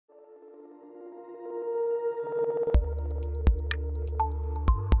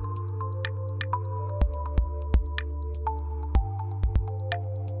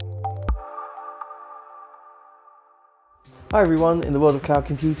Hi everyone, in the world of cloud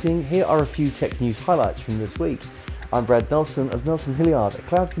computing, here are a few tech news highlights from this week. I'm Brad Nelson of Nelson Hilliard, a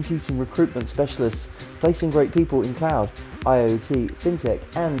cloud computing recruitment specialist, placing great people in cloud, IoT, fintech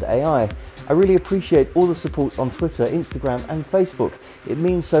and AI. I really appreciate all the support on Twitter, Instagram and Facebook. It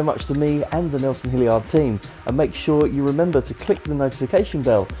means so much to me and the Nelson Hilliard team, and make sure you remember to click the notification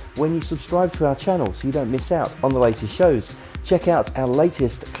bell when you subscribe to our channel so you don't miss out on the latest shows. Check out our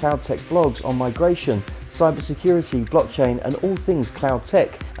latest cloud tech blogs on migration, cybersecurity, blockchain and all things cloud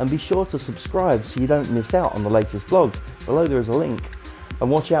tech, and be sure to subscribe so you don't miss out on the latest blogs. Below there is a link. And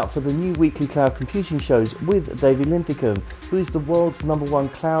watch out for the new weekly cloud computing shows with David Linthicum, who is the world's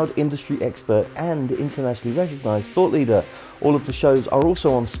 #1 cloud industry expert and internationally recognised thought leader. All of the shows are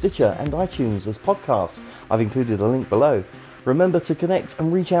also on Stitcher and iTunes as podcasts. I've included a link below. Remember to connect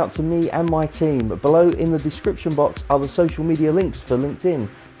and reach out to me and my team. Below in the description box are the social media links for LinkedIn,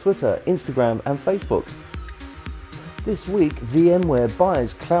 Twitter, Instagram and Facebook. This week, VMware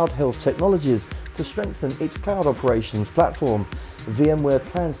buys Cloud Health Technologies to strengthen its cloud operations platform. VMware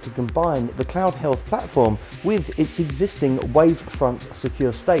plans to combine the Cloud Health platform with its existing Wavefront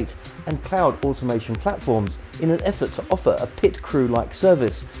Secure State and cloud automation platforms in an effort to offer a pit crew-like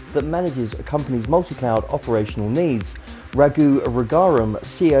service that manages a company's multi-cloud operational needs. Raghu Ragaram,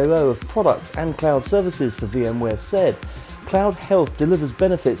 COO of Products and Cloud Services for VMware, said, "Cloud Health delivers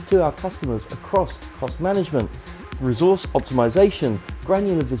benefits to our customers across cost management, resource optimization,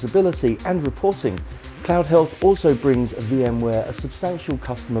 granular visibility and reporting. Cloud Health also brings VMware a substantial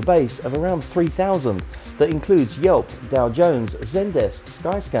customer base of around 3,000 that includes Yelp, Dow Jones, Zendesk,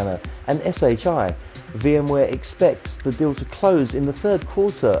 Skyscanner and SHI. VMware expects the deal to close in the third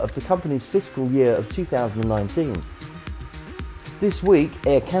quarter of the company's fiscal year of 2019. This week,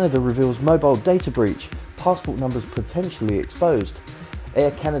 Air Canada reveals mobile data breach, passport numbers potentially exposed.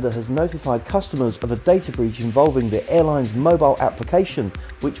 Air Canada has notified customers of a data breach involving the airline's mobile application,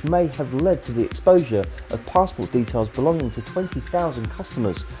 which may have led to the exposure of passport details belonging to 20,000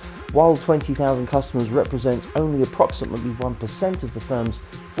 customers. While 20,000 customers represents only approximately 1% of the firm's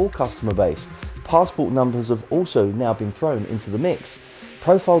full customer base, passport numbers have also now been thrown into the mix.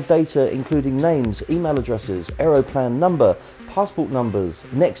 Profile data including names, email addresses, Aeroplan number, passport numbers,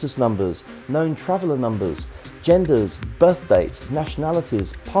 Nexus numbers, known traveller numbers, genders, birth dates,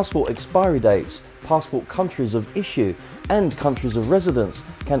 nationalities, passport expiry dates, passport countries of issue and countries of residence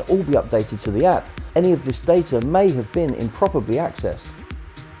can all be updated to the app. Any of this data may have been improperly accessed.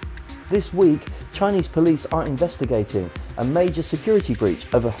 This week, Chinese police are investigating a major security breach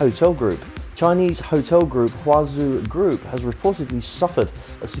of a hotel group. Chinese hotel group Huazhu Group has reportedly suffered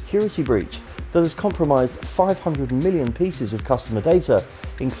a security breach that has compromised 500 million pieces of customer data,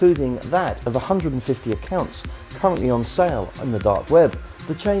 including that of 150 accounts currently on sale on the dark web.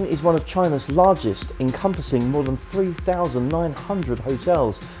 The chain is one of China's largest, encompassing more than 3,900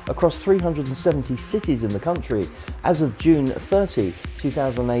 hotels across 370 cities in the country. As of June 30,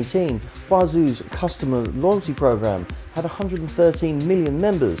 2018, Huazhu's customer loyalty program had 113 million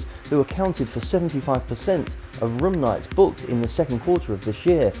members who accounted for 75% of room nights booked in the second quarter of this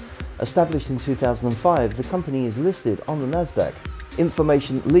year. Established in 2005, the company is listed on the Nasdaq.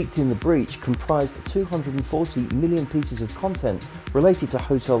 Information leaked in the breach comprised 240 million pieces of content related to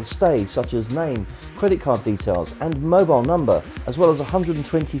hotel stay, such as name, credit card details and mobile number, as well as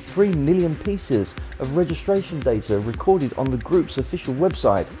 123 million pieces of registration data recorded on the group's official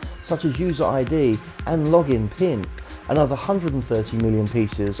website, such as user ID and login PIN. Another 130 million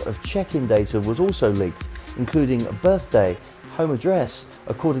pieces of check-in data was also leaked, including birthday, home address,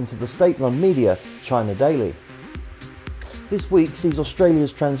 according to the state-run media China Daily. This week sees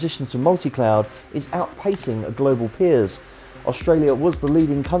Australia's transition to multi-cloud is outpacing global peers. Australia was the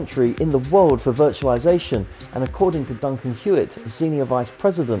leading country in the world for virtualization, and according to Duncan Hewitt, Senior Vice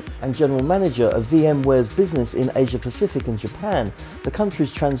President and General Manager of VMware's business in Asia Pacific and Japan, the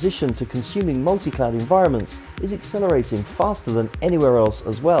country's transition to consuming multi-cloud environments is accelerating faster than anywhere else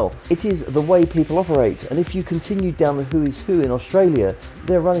as well. It is the way people operate, and if you continue down the who is who in Australia,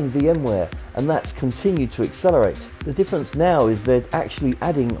 they're running VMware, and that's continued to accelerate. The difference now is they're actually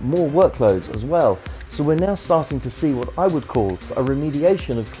adding more workloads as well. So we're now starting to see what I would call a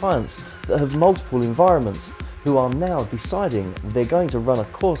remediation of clients that have multiple environments, who are now deciding they're going to run a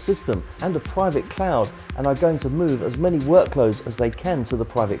core system and a private cloud and are going to move as many workloads as they can to the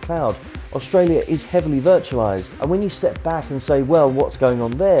private cloud. Australia is heavily virtualized, and when you step back and say, well, what's going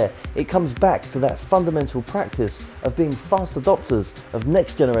on there? It comes back to that fundamental practice of being fast adopters of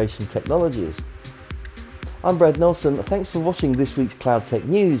next generation technologies. I'm Brad Nelson. Thanks for watching this week's Cloud Tech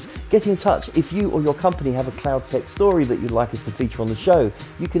News. Get in touch if you or your company have a cloud tech story that you'd like us to feature on the show.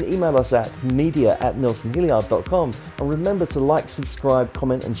 You can email us at media@nelsonhilliard.com, and remember to like, subscribe,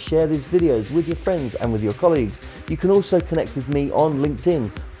 comment and share these videos with your friends and with your colleagues. You can also connect with me on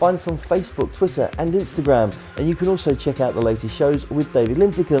LinkedIn. Find us on Facebook, Twitter and Instagram, and you can also check out the latest shows with David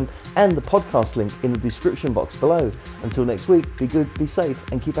Linthicum and the podcast link in the description box below. Until next week, be good, be safe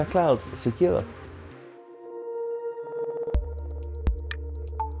and keep our clouds secure.